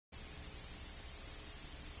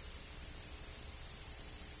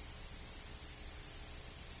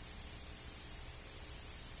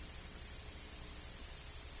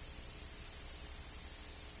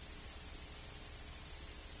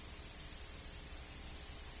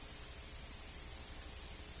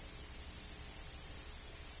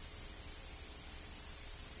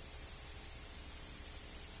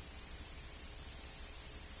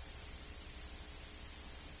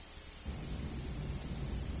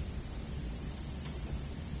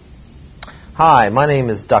Hi, my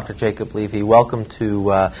name is Dr. Jacob Levy. Welcome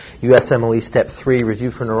to USMLE Step 3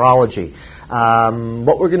 Review for Neurology.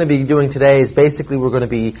 What we're going to be doing today is basically we're going to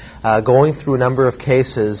be going through a number of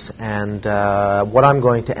cases, and what I'm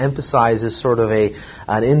going to emphasize is sort of an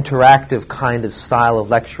interactive kind of style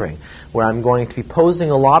of lecturing, where I'm going to be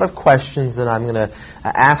posing a lot of questions and I'm going to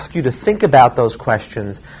ask you to think about those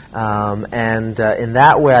questions, and in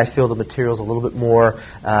that way I feel the material's a little bit more,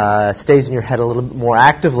 stays in your head a little bit more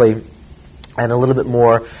actively and a little bit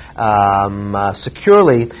more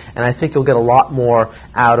securely, and I think you'll get a lot more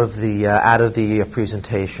out of the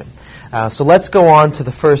presentation. So let's go on to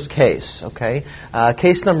the first case. Okay,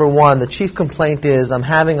 case number 1. The chief complaint is, I'm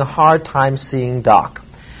having a hard time seeing doc.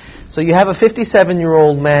 So you have a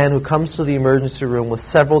 57-year-old man who comes to the emergency room with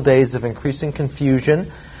several days of increasing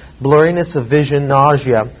confusion, blurriness of vision,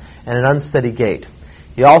 nausea, and an unsteady gait.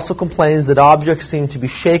 He also complains that objects seem to be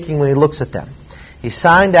shaking when he looks at them. He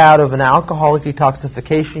signed out of an alcoholic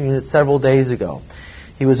detoxification unit several days ago.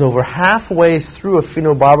 He was over halfway through a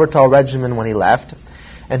phenobarbital regimen when he left,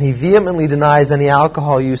 and he vehemently denies any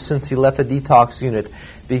alcohol use since he left the detox unit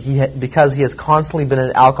because he has constantly been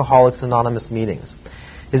at Alcoholics Anonymous meetings.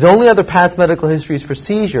 His only other past medical history is for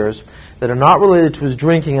seizures that are not related to his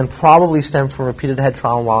drinking and probably stem from repeated head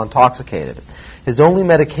trauma while intoxicated. His only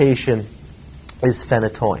medication is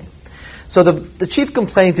phenytoin. So the chief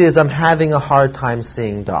complaint is, I'm having a hard time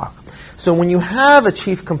seeing doc. So when you have a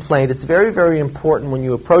chief complaint, it's very, very important when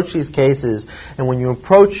you approach these cases and when you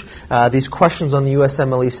approach these questions on the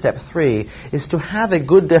USMLE Step 3 is to have a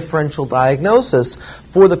good differential diagnosis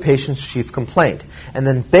for the patient's chief complaint. And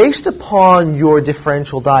then based upon your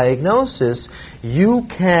differential diagnosis, you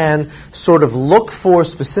can sort of look for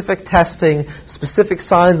specific testing, specific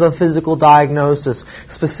signs on physical diagnosis,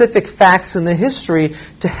 specific facts in the history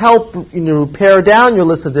to help pare down your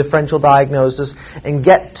list of differential diagnosis and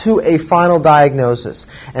get to a final diagnosis.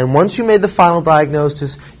 And once you made the final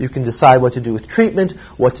diagnosis, you can decide what to do with treatment,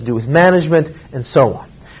 what to do with management, and so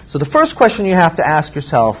on. So the first question you have to ask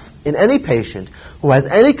yourself in any patient who has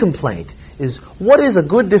any complaint is, what is a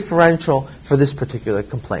good differential for this particular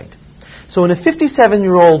complaint? So in a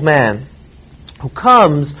 57-year-old man who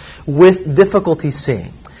comes with difficulty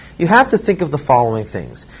seeing, you have to think of the following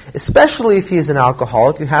things. Especially if he is an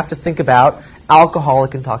alcoholic, you have to think about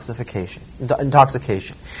alcoholic intoxication.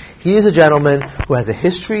 He is a gentleman who has a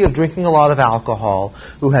history of drinking a lot of alcohol,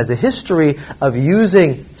 who has a history of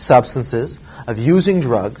using substances, of using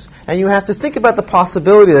drugs, and you have to think about the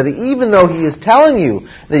possibility that even though he is telling you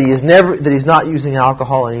that he's not using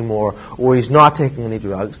alcohol anymore or he's not taking any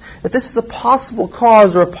drugs, that this is a possible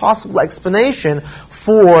cause or a possible explanation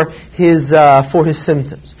for his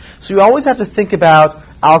symptoms. So you always have to think about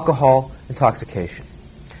alcohol intoxication.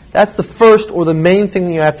 That's the first or the main thing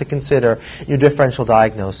that you have to consider in your differential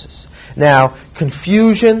diagnosis. Now,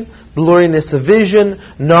 confusion, blurriness of vision,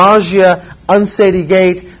 nausea, unsteady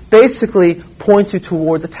gait basically points you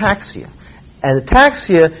towards ataxia. And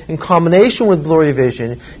ataxia, in combination with blurry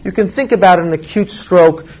vision, you can think about an acute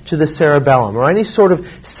stroke to the cerebellum or any sort of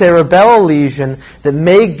cerebellar lesion that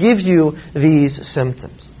may give you these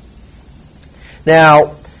symptoms.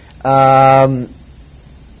 Now, the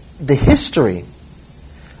history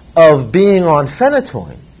of being on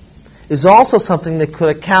phenytoin is also something that could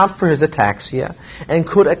account for his ataxia and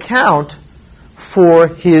could account for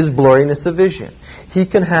his blurriness of vision. He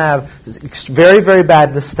can have very, very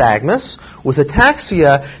bad nystagmus with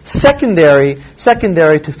ataxia secondary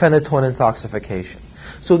to phenytoin intoxication.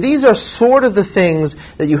 So these are sort of the things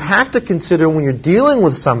that you have to consider when you're dealing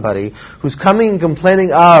with somebody who's coming and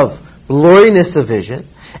complaining of blurriness of vision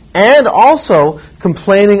and also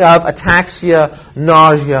complaining of ataxia,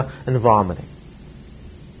 nausea, and vomiting.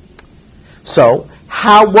 So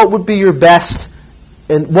what would be your best,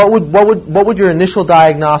 and what would your initial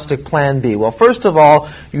diagnostic plan be? Well, first of all,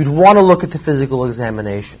 you'd want to look at the physical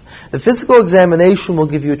examination. The physical examination will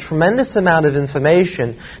give you a tremendous amount of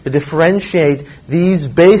information to differentiate these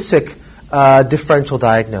basic differential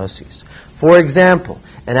diagnoses. For example,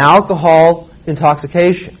 an alcohol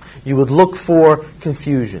intoxication, you would look for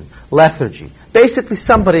confusion, lethargy, basically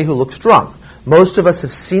somebody who looks drunk. Most of us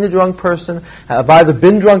have seen a drunk person, have either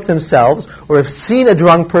been drunk themselves or have seen a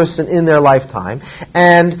drunk person in their lifetime,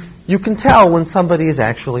 and you can tell when somebody is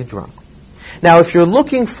actually drunk. Now, if you're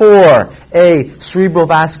looking for a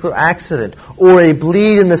cerebrovascular accident or a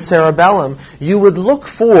bleed in the cerebellum, you would look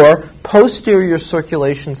for posterior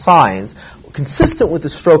circulation signs consistent with the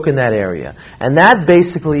stroke in that area. And that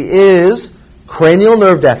basically is cranial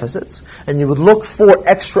nerve deficits, and you would look for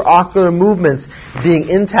extraocular movements being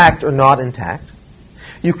intact or not intact.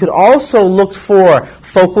 You could also look for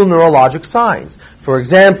focal neurologic signs. For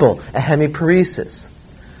example, a hemiparesis,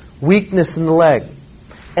 weakness in the leg,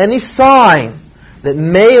 any sign that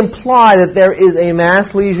may imply that there is a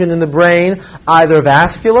mass lesion in the brain, either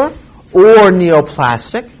vascular or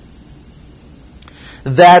neoplastic,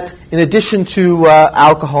 that in addition to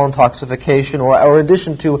alcohol intoxication or in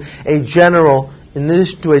addition to a general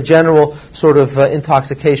sort of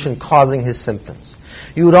intoxication causing his symptoms.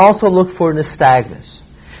 You would also look for nystagmus.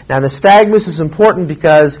 Now, nystagmus is important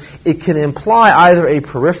because it can imply either a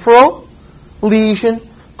peripheral lesion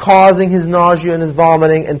causing his nausea and his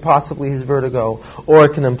vomiting and possibly his vertigo, or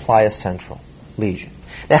it can imply a central lesion.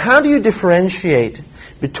 Now, how do you differentiate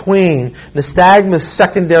between nystagmus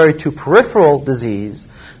secondary to peripheral disease,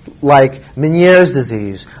 like Meniere's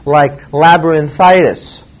disease, like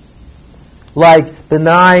labyrinthitis, like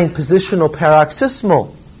benign positional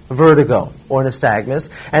paroxysmal vertigo or nystagmus,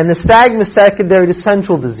 and nystagmus secondary to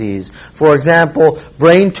central disease, for example,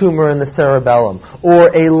 brain tumor in the cerebellum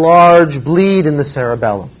or a large bleed in the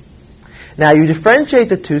cerebellum? Now, you differentiate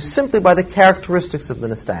the two simply by the characteristics of the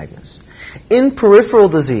nystagmus. In peripheral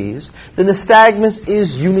disease, the nystagmus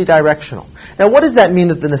is unidirectional. Now, what does that mean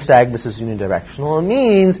that the nystagmus is unidirectional? It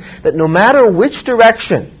means that no matter which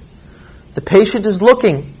direction the patient is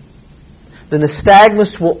looking, the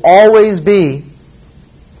nystagmus will always be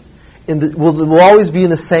will always be in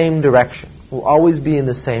the same direction. Will always be in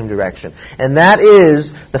the same direction. And that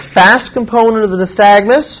is, the fast component of the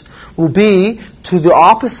nystagmus will be to the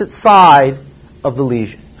opposite side of the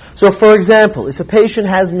lesion. So, for example, if a patient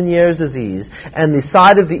has Meniere's disease and the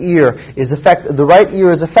side of the ear is the right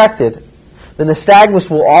ear is affected, the nystagmus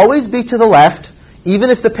will always be to the left, even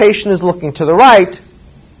if the patient is looking to the right,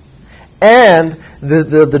 and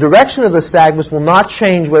the direction of the nystagmus will not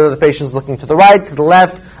change whether the patient is looking to the right, to the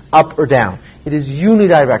left, up or down. It is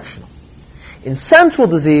unidirectional. In central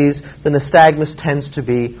disease, the nystagmus tends to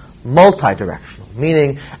be multidirectional,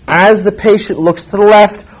 meaning as the patient looks to the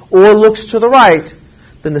left or looks to the right,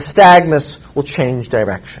 the nystagmus will change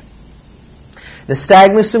direction.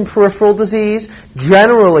 Nystagmus in peripheral disease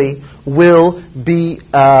generally will be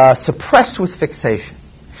suppressed with fixation.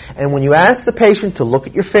 And when you ask the patient to look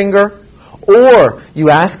at your finger, or you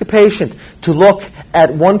ask a patient to look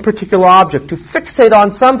at one particular object, to fixate on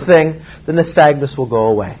something, the nystagmus will go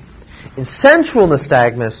away. In central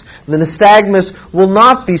nystagmus, the nystagmus will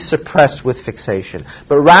not be suppressed with fixation,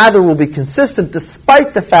 but rather will be consistent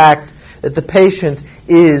despite the fact that the patient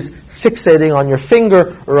is fixating on your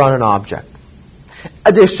finger or on an object.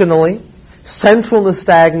 Additionally, central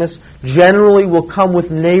nystagmus generally will come with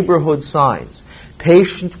neighborhood signs.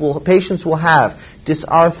 Patients will have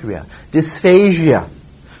dysarthria, dysphagia,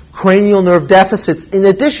 cranial nerve deficits in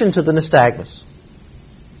addition to the nystagmus.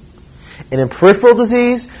 And in peripheral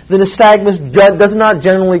disease, the nystagmus does not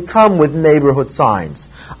generally come with neighborhood signs,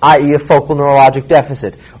 i.e. a focal neurologic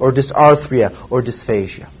deficit, or dysarthria, or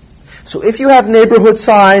dysphagia. So if you have neighborhood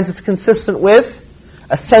signs, it's consistent with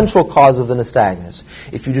a central cause of the nystagmus.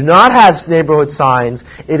 If you do not have neighborhood signs,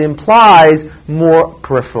 it implies more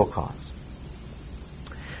peripheral cause.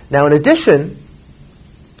 Now, in addition,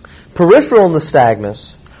 peripheral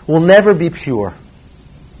nystagmus will never be pure.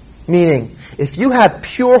 Meaning, if you have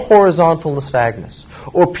pure horizontal nystagmus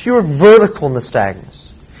or pure vertical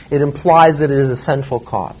nystagmus, it implies that it is a central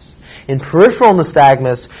cause. In peripheral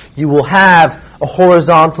nystagmus, you will have a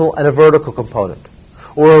horizontal and a vertical component,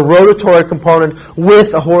 or a rotatory component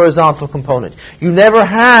with a horizontal component. You never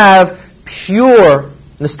have pure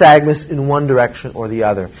nystagmus in one direction or the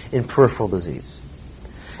other in peripheral disease.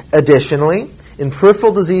 Additionally, in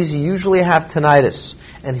peripheral disease, you usually have tinnitus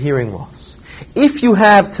and hearing loss. If you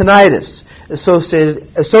have tinnitus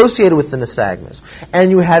associated with the nystagmus,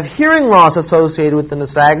 and you have hearing loss associated with the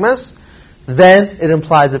nystagmus, then it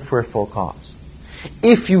implies a peripheral cause.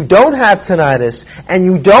 If you don't have tinnitus and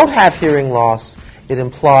you don't have hearing loss, it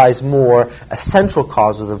implies more a central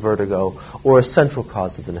cause of the vertigo or a central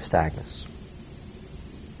cause of the nystagmus.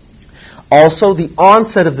 Also, the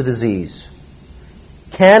onset of the disease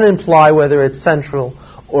can imply whether it's central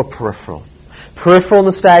or peripheral. Peripheral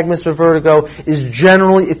nystagmus or vertigo is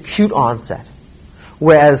generally acute onset,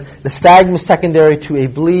 whereas nystagmus secondary to a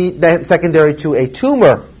bleed, secondary to a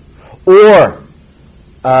tumor, or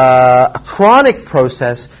a chronic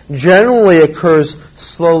process generally occurs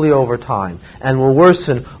slowly over time and will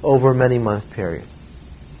worsen over a many-month period.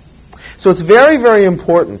 So it's very, very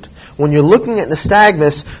important when you're looking at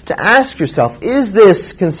nystagmus to ask yourself, is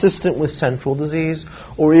this consistent with central disease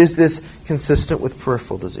or is this consistent with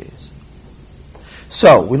peripheral disease?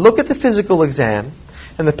 So we look at the physical exam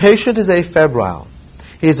and the patient is afebrile.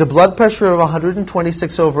 He has a blood pressure of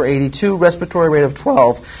 126/82, respiratory rate of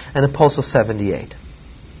 12, and a pulse of 78.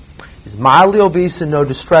 He's mildly obese and no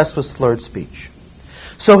distress with slurred speech.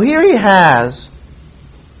 So here he has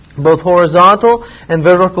both horizontal and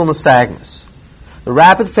vertical nystagmus. The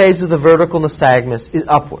rapid phase of the vertical nystagmus is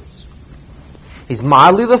upwards. He's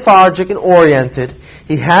mildly lethargic and oriented.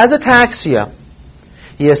 He has ataxia.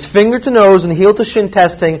 He has finger to nose and heel to shin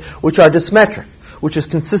testing, which are dysmetric, which is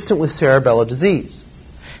consistent with cerebellar disease.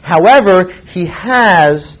 However, he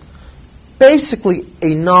has basically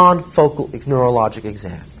a non-focal neurologic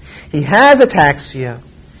exam. He has ataxia.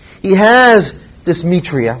 He has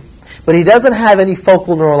dysmetria, but he doesn't have any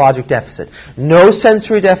focal neurologic deficit. No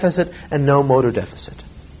sensory deficit and no motor deficit.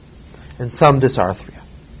 And some dysarthria.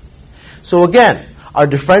 So again, our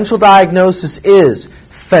differential diagnosis is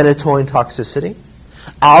phenytoin toxicity,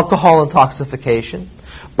 alcohol intoxication,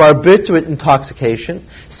 barbiturate intoxication,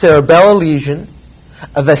 cerebellar lesion,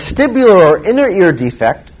 a vestibular or inner ear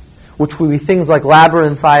defect, which would be things like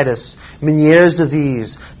labyrinthitis, Meniere's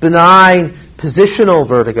disease, benign positional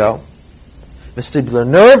vertigo, vestibular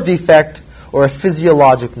nerve defect, or a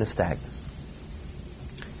physiologic nystagmus.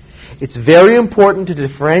 It's very important to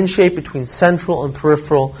differentiate between central and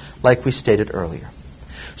peripheral, like we stated earlier.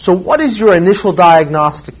 So what is your initial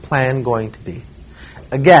diagnostic plan going to be?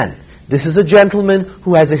 Again, this is a gentleman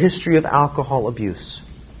who has a history of alcohol abuse.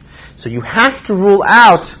 So you have to rule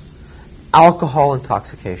out alcohol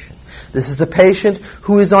intoxication. This is a patient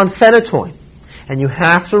who is on phenytoin, and you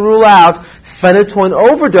have to rule out phenytoin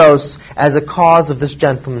overdose as a cause of this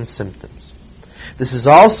gentleman's symptoms. This is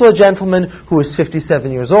also a gentleman who is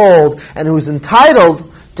 57 years old and who is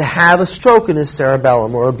entitled to have a stroke in his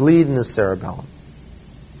cerebellum or a bleed in his cerebellum.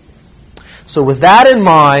 So with that in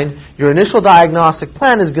mind, your initial diagnostic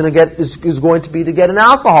plan is going to be to get an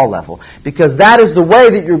alcohol level, because that is the way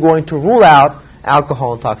that you're going to rule out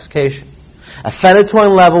alcohol intoxication. A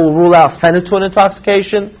phenytoin level will rule out phenytoin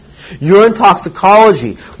intoxication. Urine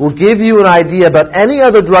toxicology will give you an idea about any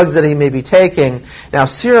other drugs that he may be taking. Now,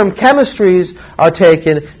 serum chemistries are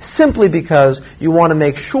taken simply because you want to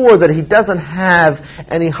make sure that he doesn't have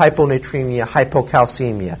any hyponatremia,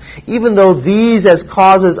 hypocalcemia. Even though these as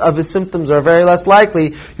causes of his symptoms are very less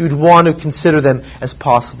likely, you'd want to consider them as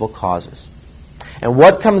possible causes. And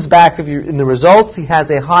what comes back in the results? He has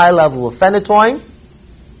a high level of phenytoin,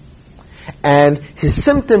 and his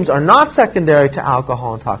symptoms are not secondary to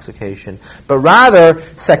alcohol intoxication, but rather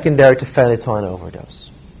secondary to phenytoin overdose.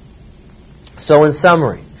 So in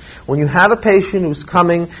summary, when you have a patient who's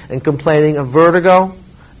coming and complaining of vertigo,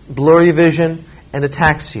 blurry vision, and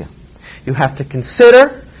ataxia, you have to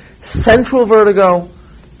consider central vertigo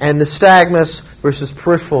and nystagmus versus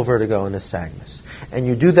peripheral vertigo and nystagmus. And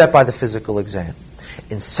you do that by the physical exam.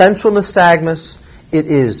 In central nystagmus, it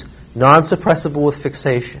is non-suppressible with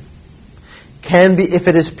fixation. Can be, if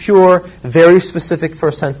it is pure, very specific for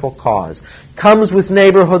a central cause. Comes with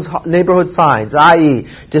neighborhood signs, i.e.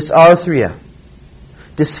 dysarthria,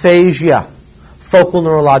 dysphagia, focal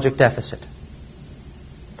neurologic deficit.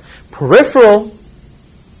 Peripheral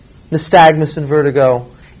nystagmus and vertigo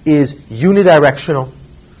is unidirectional,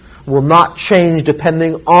 will not change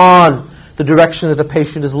depending on the direction that the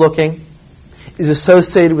patient is looking, is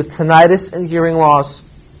associated with tinnitus and hearing loss,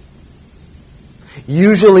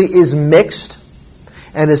 usually is mixed,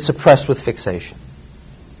 and is suppressed with fixation.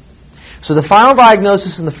 So the final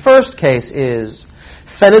diagnosis in the first case is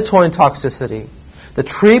phenytoin toxicity. The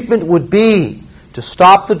treatment would be to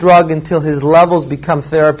stop the drug until his levels become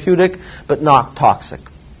therapeutic but not toxic.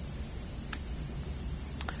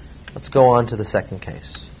 Let's go on to the second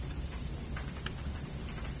case.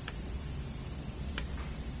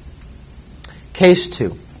 Case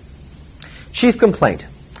 2. Chief complaint.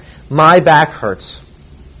 My back hurts.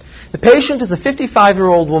 The patient is a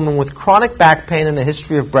 55-year-old woman with chronic back pain and a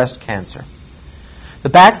history of breast cancer. The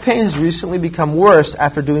back pain has recently become worse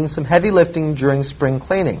after doing some heavy lifting during spring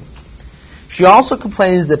cleaning. She also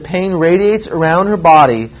complains that pain radiates around her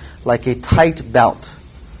body like a tight belt.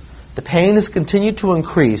 The pain has continued to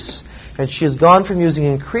increase, and she has gone from using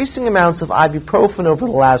increasing amounts of ibuprofen over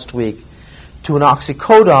the last week to an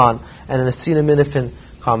oxycodone and an acetaminophen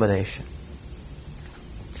combination.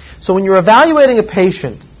 So when you're evaluating a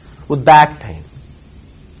patient with back pain,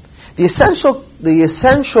 the essential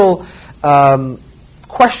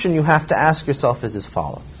question you have to ask yourself is as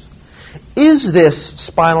follows. Is this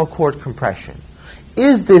spinal cord compression?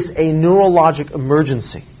 Is this a neurologic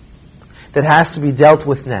emergency that has to be dealt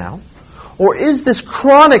with now? Or is this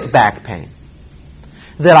chronic back pain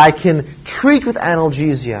that I can treat with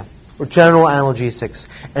analgesia or general analgesics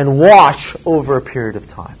and watch over a period of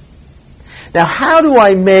time? Now, how do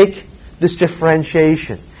I make this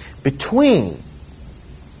differentiation between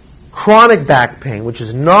chronic back pain, which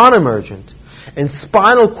is non-emergent, and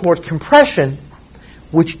spinal cord compression,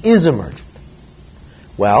 which is emergent?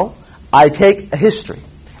 Well, I take a history,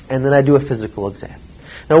 and then I do a physical exam.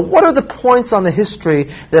 Now, what are the points on the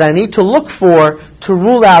history that I need to look for to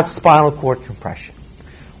rule out spinal cord compression?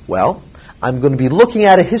 Well, I'm going to be looking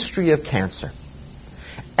at a history of cancer.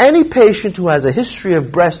 Any patient who has a history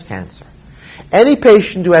of breast cancer, any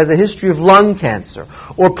patient who has a history of lung cancer,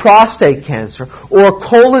 or prostate cancer, or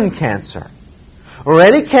colon cancer, or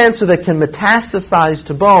any cancer that can metastasize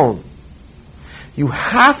to bone, you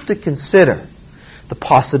have to consider the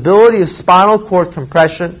possibility of spinal cord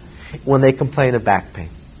compression when they complain of back pain.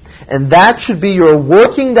 And that should be your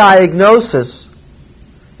working diagnosis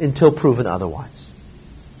until proven otherwise.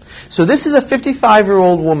 So this is a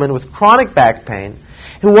 55-year-old woman with chronic back pain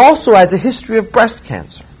who also has a history of breast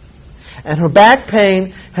cancer. And her back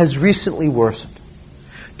pain has recently worsened.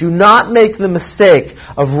 Do not make the mistake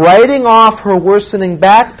of writing off her worsening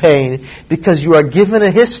back pain because you are given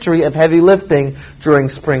a history of heavy lifting during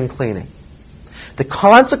spring cleaning. The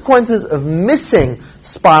consequences of missing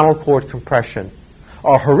spinal cord compression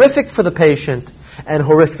are horrific for the patient and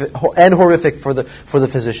horrific for the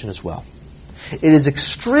physician as well. It is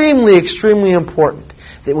extremely, extremely important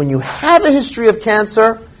that when you have a history of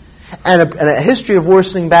cancer and a history of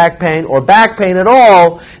worsening back pain or back pain at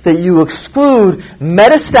all, that you exclude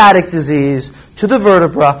metastatic disease to the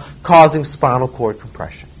vertebra causing spinal cord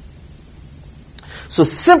compression. So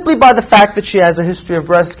simply by the fact that she has a history of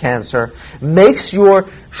breast cancer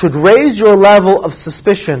should raise your level of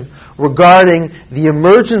suspicion regarding the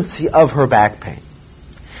emergency of her back pain.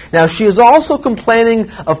 Now, she is also complaining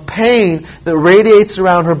of pain that radiates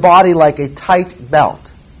around her body like a tight belt.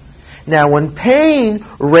 Now, when pain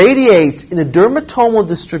radiates in a dermatomal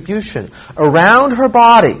distribution around her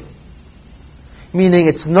body, meaning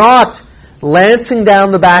it's not lancing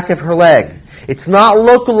down the back of her leg, it's not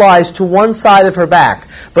localized to one side of her back,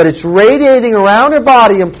 but it's radiating around her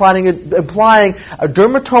body, implying a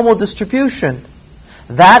dermatomal distribution,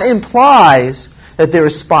 that implies that there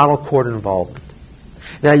is spinal cord involvement.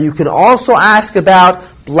 Now, you can also ask about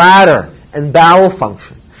bladder and bowel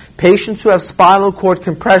function. Patients who have spinal cord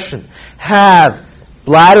compression have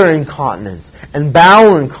bladder incontinence and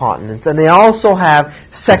bowel incontinence, and they also have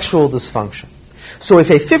sexual dysfunction. So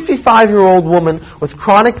if a 55-year-old woman with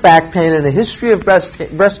chronic back pain and a history of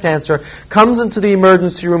breast cancer comes into the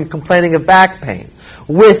emergency room complaining of back pain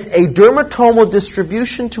with a dermatomal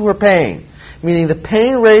distribution to her pain, meaning the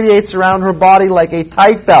pain radiates around her body like a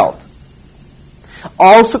tight belt,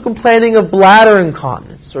 also complaining of bladder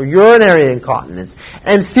incontinence or urinary incontinence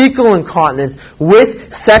and fecal incontinence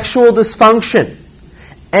with sexual dysfunction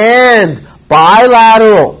and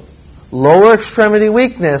bilateral lower extremity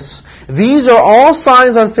weakness, these are all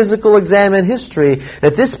signs on physical exam and history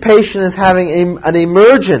that this patient is having an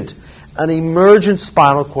emergent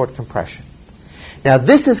spinal cord compression. Now,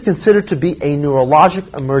 this is considered to be a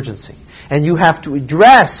neurologic emergency, and you have to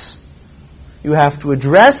address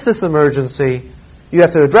this emergency. You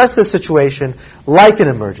have to address this situation like an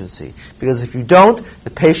emergency, because if you don't, the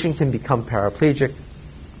patient can become paraplegic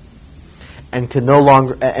and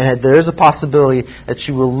there is a possibility that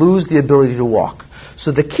she will lose the ability to walk.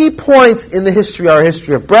 So the key points in the history are a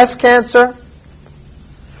history of breast cancer,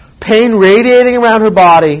 pain radiating around her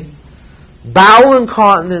body, bowel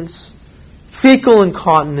incontinence, fecal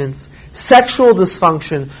incontinence, sexual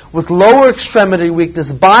dysfunction with lower extremity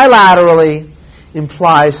weakness bilaterally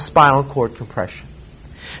implies spinal cord compression.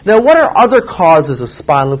 Now, what are other causes of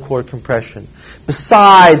spinal cord compression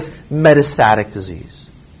besides metastatic disease?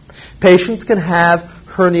 Patients can have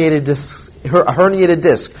herniated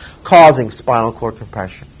disc causing spinal cord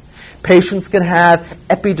compression. Patients can have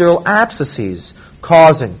epidural abscesses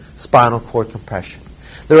causing spinal cord compression.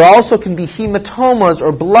 There also can be hematomas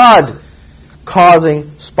or blood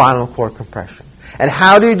causing spinal cord compression. And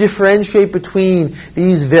how do you differentiate between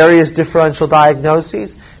these various differential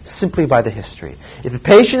diagnoses? Simply by the history. If a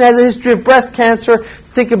patient has a history of breast cancer,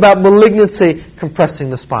 think about malignancy compressing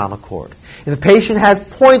the spinal cord. If a patient has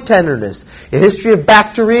point tenderness, a history of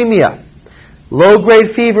bacteremia, low-grade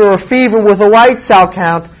fever or fever with a white cell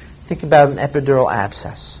count, think about an epidural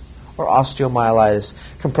abscess or osteomyelitis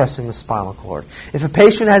compressing the spinal cord. If a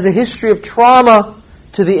patient has a history of trauma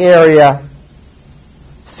to the area,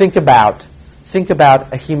 think about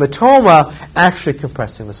a hematoma actually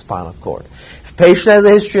compressing the spinal cord. If a patient has a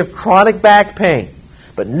history of chronic back pain,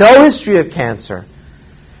 but no history of cancer,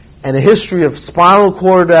 and a history of a spinal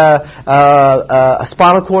cord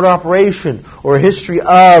operation, or a history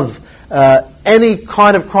of any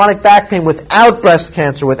kind of chronic back pain without breast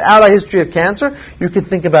cancer, without a history of cancer, you can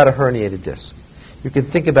think about a herniated disc. You can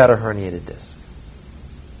think about a herniated disc.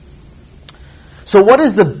 So what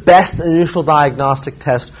is the best initial diagnostic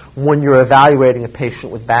test when you're evaluating a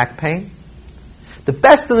patient with back pain? The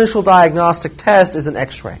best initial diagnostic test is an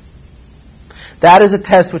X-ray. That is a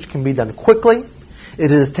test which can be done quickly.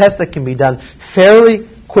 It is a test that can be done fairly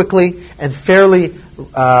quickly and fairly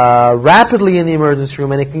rapidly in the emergency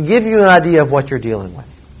room, and it can give you an idea of what you're dealing with.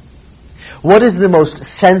 What is the most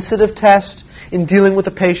sensitive test in dealing with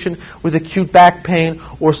a patient with acute back pain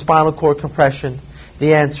or spinal cord compression?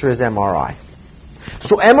 The answer is MRI.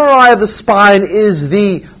 So MRI of the spine is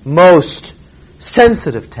the most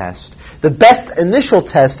sensitive test. The best initial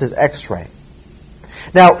test is X-ray.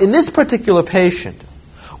 Now, in this particular patient,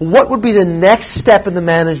 what would be the next step in the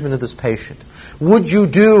management of this patient? Would you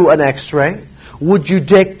do an X-ray? Would you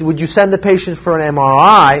send the patient for an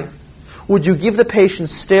MRI? Would you give the patient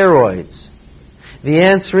steroids? The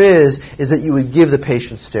answer is that you would give the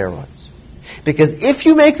patient steroids. Because if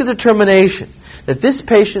you make the determination that this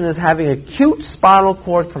patient is having acute spinal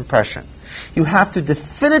cord compression, you have to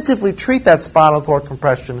definitively treat that spinal cord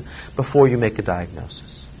compression before you make a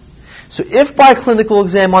diagnosis. So if by clinical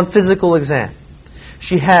exam, on physical exam,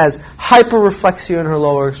 she has hyperreflexia in her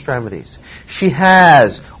lower extremities, she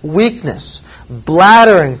has weakness,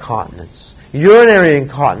 bladder incontinence, urinary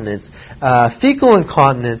incontinence, fecal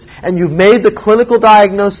incontinence, and you've made the clinical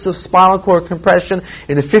diagnosis of spinal cord compression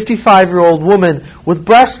in a 55-year-old woman with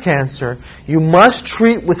breast cancer, you must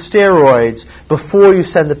treat with steroids before you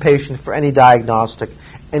send the patient for any diagnostic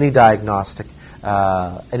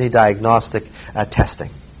testing.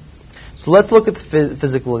 So let's look at the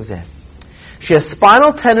physical exam. She has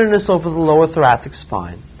spinal tenderness over the lower thoracic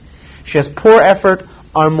spine. She has poor effort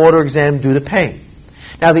on motor exam due to pain.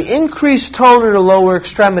 Now, the increased tone in the lower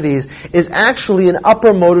extremities is actually an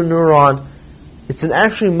upper motor neuron. It's an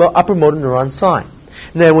upper motor neuron sign.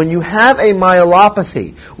 Now, when you have a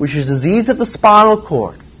myelopathy, which is disease of the spinal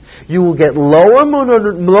cord, you will get lower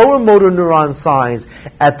motor neuron signs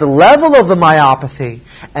at the level of the myopathy,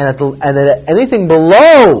 and at anything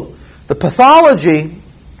below the pathology,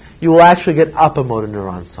 you will actually get upper motor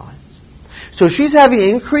neuron signs. So she's having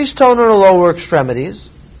increased tone in her lower extremities.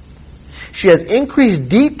 She has increased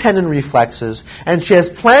deep tendon reflexes, and she has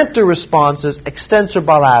plantar responses extensor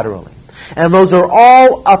bilaterally. And those are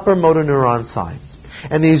all upper motor neuron signs.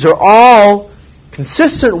 And these are all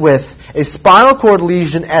consistent with a spinal cord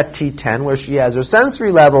lesion at T10, where she has her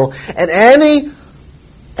sensory level, and any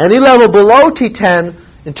level below T10,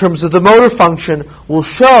 in terms of the motor function, will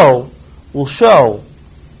show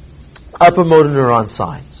upper motor neuron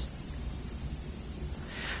signs.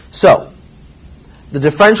 So, the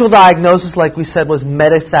differential diagnosis, like we said, was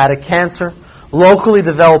metastatic cancer, locally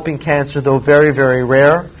developing cancer, though very, very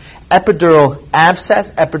rare, epidural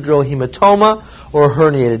abscess, epidural hematoma, or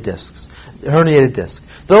herniated disc.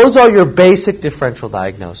 Those are your basic differential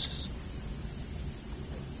diagnosis.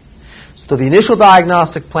 So the initial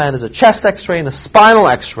diagnostic plan is a chest X-ray and a spinal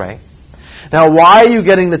X-ray. Now, why are you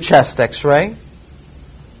getting the chest X-ray?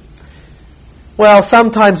 Well,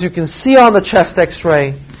 sometimes you can see on the chest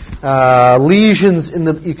X-ray lesions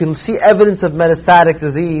you can see evidence of metastatic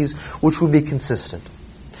disease, which would be consistent.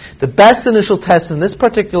 The best initial test in this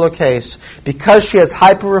particular case, because she has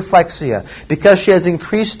hyperreflexia, because she has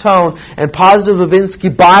increased tone and positive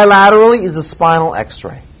Babinski bilaterally, is a spinal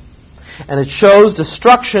X-ray. And it shows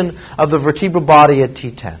destruction of the vertebral body at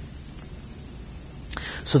T10.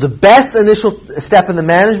 So the best initial step in the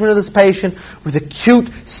management of this patient with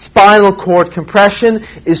acute spinal cord compression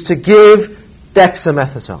is to give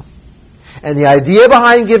dexamethasone. And the idea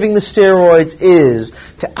behind giving the steroids is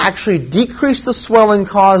to actually decrease the swelling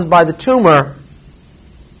caused by the tumor,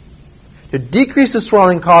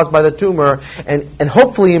 and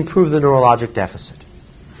hopefully improve the neurologic deficit.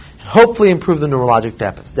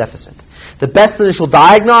 The best initial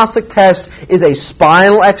diagnostic test is a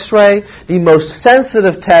spinal X-ray. The most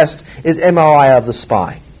sensitive test is MRI of the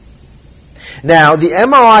spine. Now, the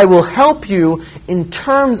MRI will help you in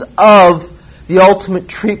terms of the ultimate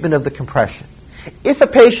treatment of the compression. If a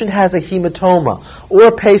patient has a hematoma or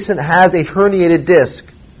a patient has a herniated disc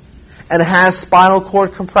and has spinal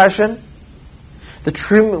cord compression, the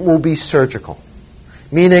treatment will be surgical,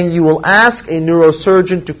 meaning you will ask a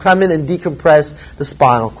neurosurgeon to come in and decompress the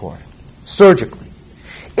spinal cord surgically.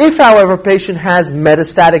 If, however, a patient has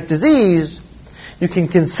metastatic disease, you can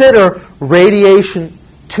consider radiation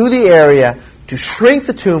to the area to shrink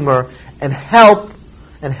the tumor and help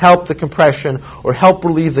the compression, or help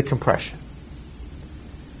relieve the compression.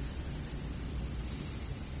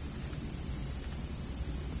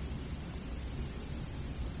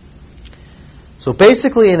 So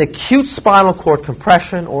basically, an acute spinal cord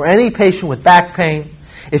compression or any patient with back pain,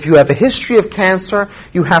 if you have a history of cancer,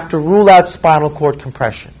 you have to rule out spinal cord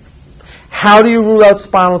compression. How do you rule out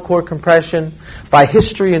spinal cord compression? By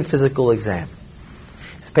history and physical exam.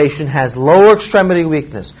 If the patient has lower extremity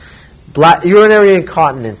weakness, urinary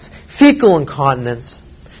incontinence, fecal incontinence,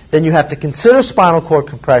 then you have to consider spinal cord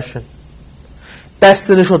compression. Best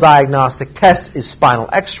initial diagnostic test is spinal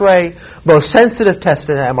X-ray. Most sensitive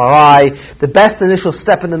test is MRI. The best initial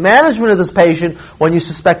step in the management of this patient when you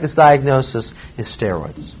suspect this diagnosis is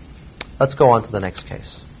steroids. Let's go on to the next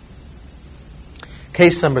case.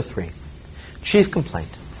 Case number 3. Chief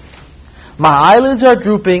complaint. My eyelids are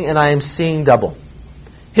drooping and I am seeing double.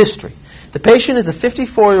 History. The patient is a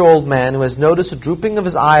 54-year-old man who has noticed a drooping of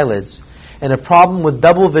his eyelids and a problem with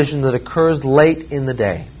double vision that occurs late in the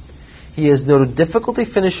day. He has noted difficulty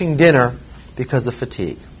finishing dinner because of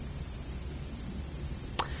fatigue.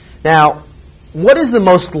 Now, what is the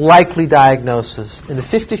most likely diagnosis in a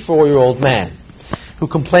 54-year-old man who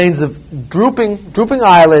complains of drooping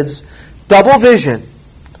eyelids, double vision,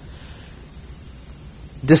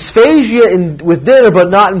 dysphagia with dinner but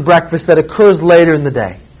not in breakfast that occurs later in the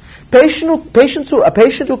day? A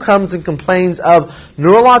patient who comes and complains of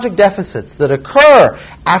neurologic deficits that occur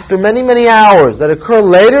after many, many hours, that occur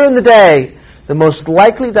later in the day, the most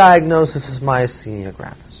likely diagnosis is myasthenia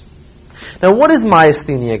gravis. Now, what is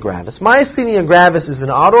myasthenia gravis? Myasthenia gravis is an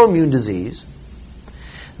autoimmune disease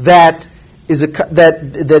that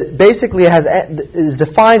basically is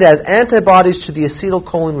defined as antibodies to the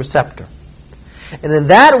acetylcholine receptor. And in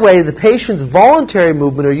that way, the patient's voluntary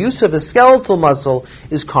movement or use of his skeletal muscle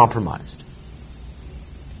is compromised.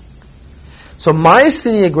 So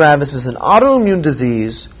myasthenia gravis is an autoimmune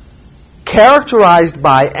disease characterized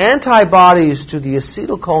by antibodies to the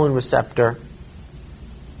acetylcholine receptor,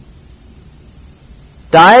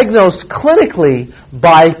 diagnosed clinically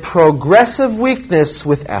by progressive weakness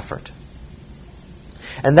with effort.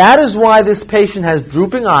 And that is why this patient has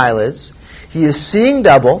drooping eyelids. He is seeing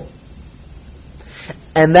double.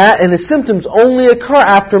 And the symptoms only occur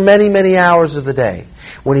after many, many hours of the day.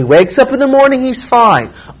 When he wakes up in the morning, he's fine.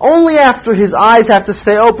 Only after his eyes have to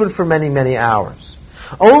stay open for many, many hours.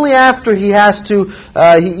 Only after he has to,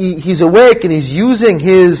 he's awake and he's using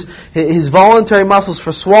his voluntary muscles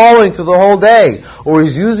for swallowing through the whole day, or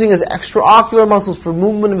he's using his extraocular muscles for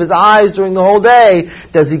movement of his eyes during the whole day,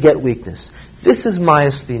 does he get weakness. This is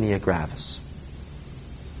myasthenia gravis.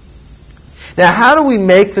 Now, how do we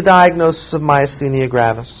make the diagnosis of myasthenia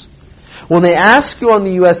gravis? When they ask you on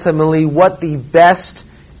the USMLE what the best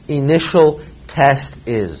initial test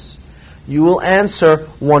is, you will answer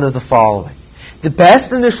one of the following. The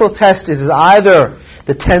best initial test is either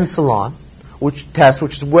the tensilon which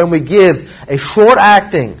is when we give a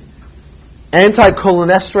short-acting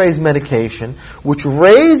anticholinesterase medication which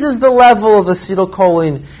raises the level of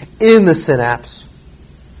acetylcholine in the synapse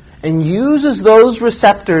and uses those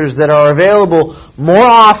receptors that are available more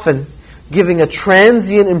often, giving a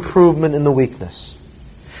transient improvement in the weakness.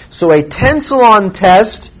 So a tensilon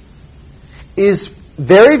test is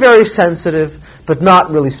very, very sensitive, but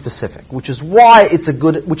not really specific, which is why it is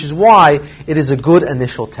a good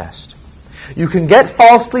initial test. You can get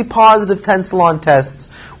falsely positive tensilon tests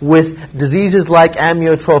with diseases like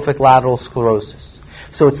amyotrophic lateral sclerosis.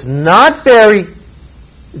 So it's not very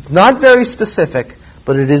specific,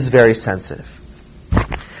 but it is very sensitive.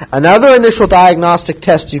 Another initial diagnostic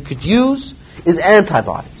test you could use is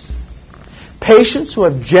antibodies. Patients who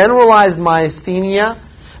have generalized myasthenia,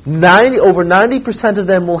 over 90% of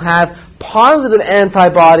them will have positive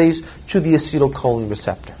antibodies to the acetylcholine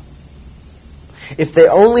receptor. If they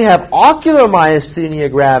only have ocular myasthenia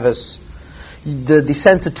gravis, the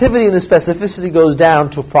sensitivity and the specificity goes down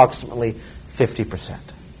to approximately 50%.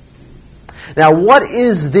 Now, what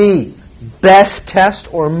is the best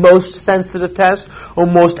test or most sensitive test or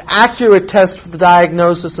most accurate test for the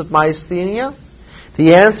diagnosis of myasthenia?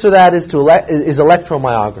 The answer to that is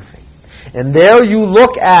electromyography. And there you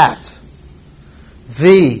look at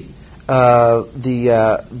the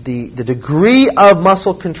degree of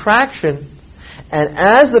muscle contraction, and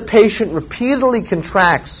as the patient repeatedly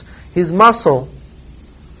contracts his muscle,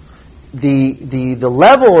 the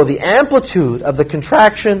level or the amplitude of the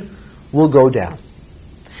contraction will go down.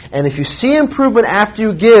 And if you see improvement after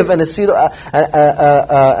you give an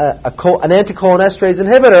anticholinesterase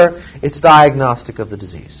inhibitor, it's diagnostic of the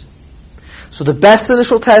disease. So the best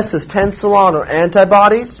initial test is tensilon or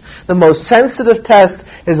antibodies. The most sensitive test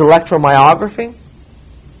is electromyography.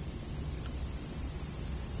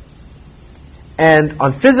 And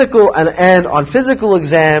on physical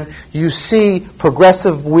exam, you see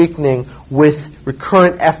progressive weakening with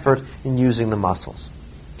recurrent effort in using the muscles.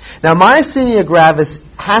 Now, myasthenia gravis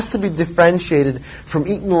has to be differentiated from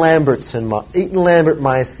Eaton-Lambert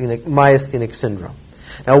myasthenic syndrome.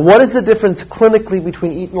 Now, what is the difference clinically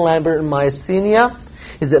between Eaton-Lambert and myasthenia?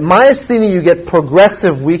 Is that myasthenia you get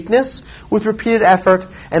progressive weakness with repeated effort,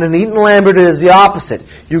 and in Eaton-Lambert it is the opposite.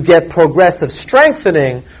 You get progressive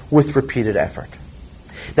strengthening with repeated effort.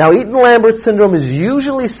 Now, Eaton-Lambert syndrome is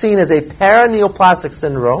usually seen as a paraneoplastic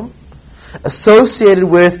syndrome associated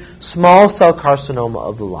with small cell carcinoma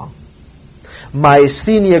of the lung.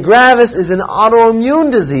 Myasthenia gravis is an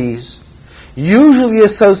autoimmune disease usually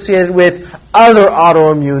associated with other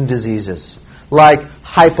autoimmune diseases like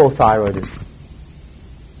hypothyroidism.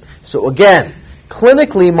 So again,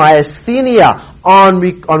 clinically, myasthenia on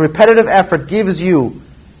repetitive effort gives you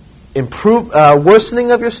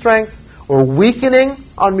worsening of your strength or weakening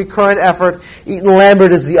on recurrent effort.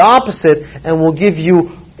 Eaton-Lambert is the opposite and will give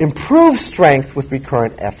you improved strength with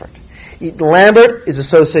recurrent effort. Eaton-Lambert is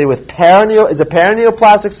associated with a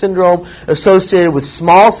paraneoplastic syndrome associated with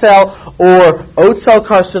small cell or oat cell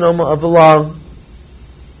carcinoma of the lung.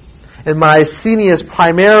 And myasthenia is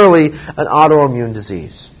primarily an autoimmune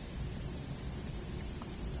disease.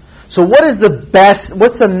 So what's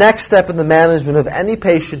the next step in the management of any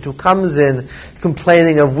patient who comes in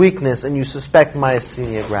complaining of weakness and you suspect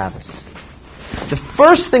myasthenia gravis? The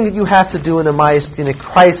first thing that you have to do in a myasthenic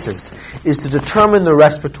crisis is to determine the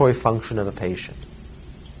respiratory function of a patient.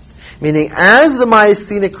 Meaning, as the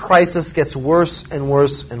myasthenic crisis gets worse and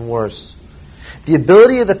worse and worse, the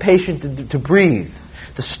ability of the patient to breathe,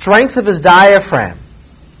 the strength of his diaphragm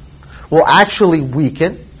will actually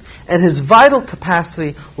weaken, and his vital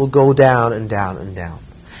capacity will go down and down and down.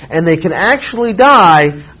 And they can actually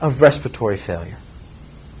die of respiratory failure.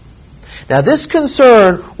 Now, this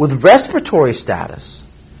concern with respiratory status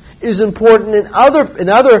is important in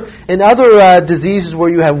other diseases where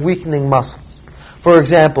you have weakening muscles. For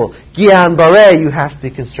example, Guillain-Barré, you have to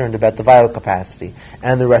be concerned about the vital capacity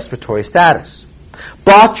and the respiratory status.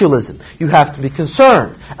 Botulism, you have to be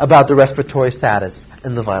concerned about the respiratory status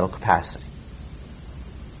and the vital capacity.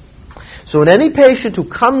 So in any patient who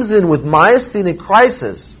comes in with myasthenic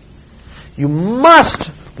crisis, you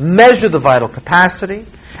must measure the vital capacity,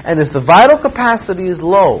 and if the vital capacity is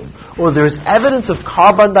low, or there's evidence of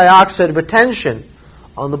carbon dioxide retention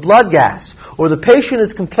on the blood gas, or the patient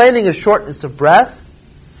is complaining of shortness of breath,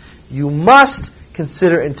 you must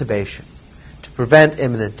consider intubation to prevent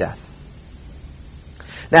imminent death.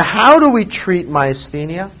 Now, how do we treat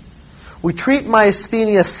myasthenia? We treat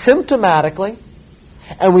myasthenia symptomatically,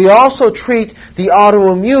 and we also treat the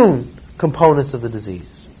autoimmune components of the disease.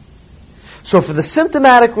 So for the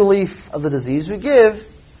symptomatic relief of the disease, we give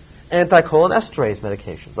anticholinesterase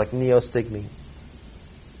medications like neostigmine.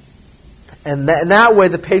 And that way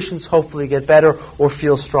the patients hopefully get better or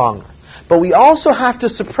feel stronger. But we also have to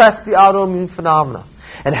suppress the autoimmune phenomena.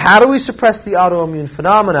 And how do we suppress the autoimmune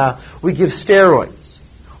phenomena? We give steroids.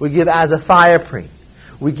 We give azathioprine.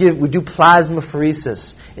 We do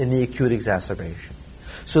plasmapheresis in the acute exacerbation.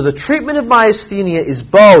 So the treatment of myasthenia is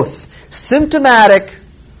both symptomatic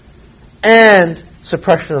and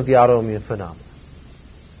suppression of the autoimmune phenomena.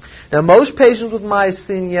 Now, most patients with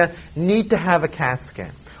myasthenia need to have a CAT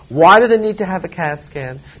scan. Why do they need to have a CAT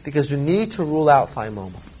scan? Because you need to rule out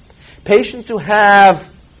thymoma. Patients who have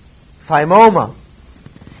thymoma,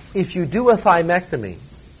 if you do a thymectomy,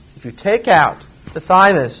 if you take out the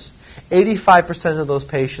thymus, 85% of those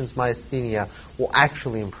patients' myasthenia will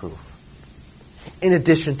actually improve. In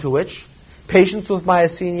addition to which, patients with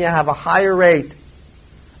myasthenia have a higher rate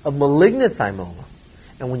of malignant thymoma.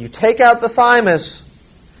 And when you take out the thymus,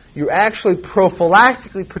 you're actually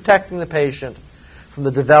prophylactically protecting the patient from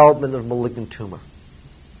the development of malignant tumor.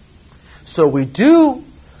 So we do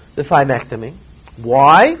the thymectomy.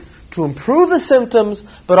 Why? To improve the symptoms,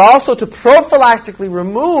 but also to prophylactically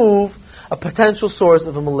remove a potential source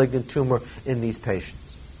of a malignant tumor in these patients.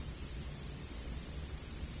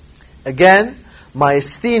 Again,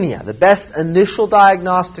 myasthenia, the best initial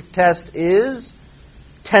diagnostic test is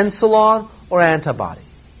tensilon or antibody.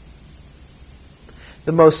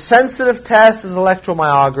 The most sensitive test is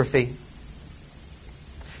electromyography.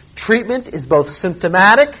 Treatment is both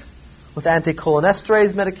symptomatic with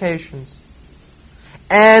anticholinesterase medications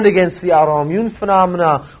and against the autoimmune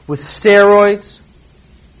phenomena with steroids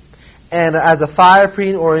and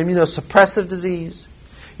azathioprine or immunosuppressive disease.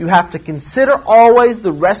 You have to consider always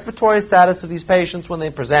the respiratory status of these patients when they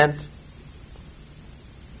present.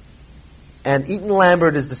 And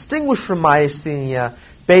Eaton-Lambert is distinguished from myasthenia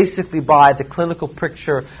basically by the clinical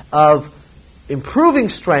picture of improving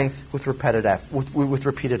strength with repeated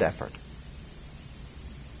effort.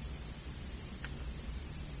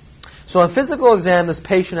 So on physical exam, this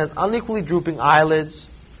patient has unequally drooping eyelids,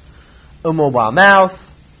 immobile mouth.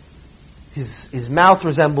 His mouth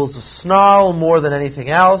resembles a snarl more than anything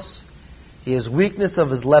else. He has weakness of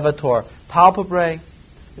his levator palpebrae,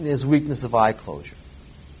 and he has weakness of eye closure.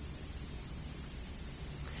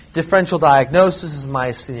 Differential diagnosis is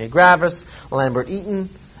myasthenia gravis, Lambert-Eaton,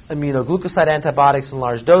 aminoglucoside antibiotics in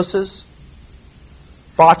large doses,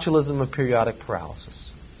 botulism, and periodic paralysis.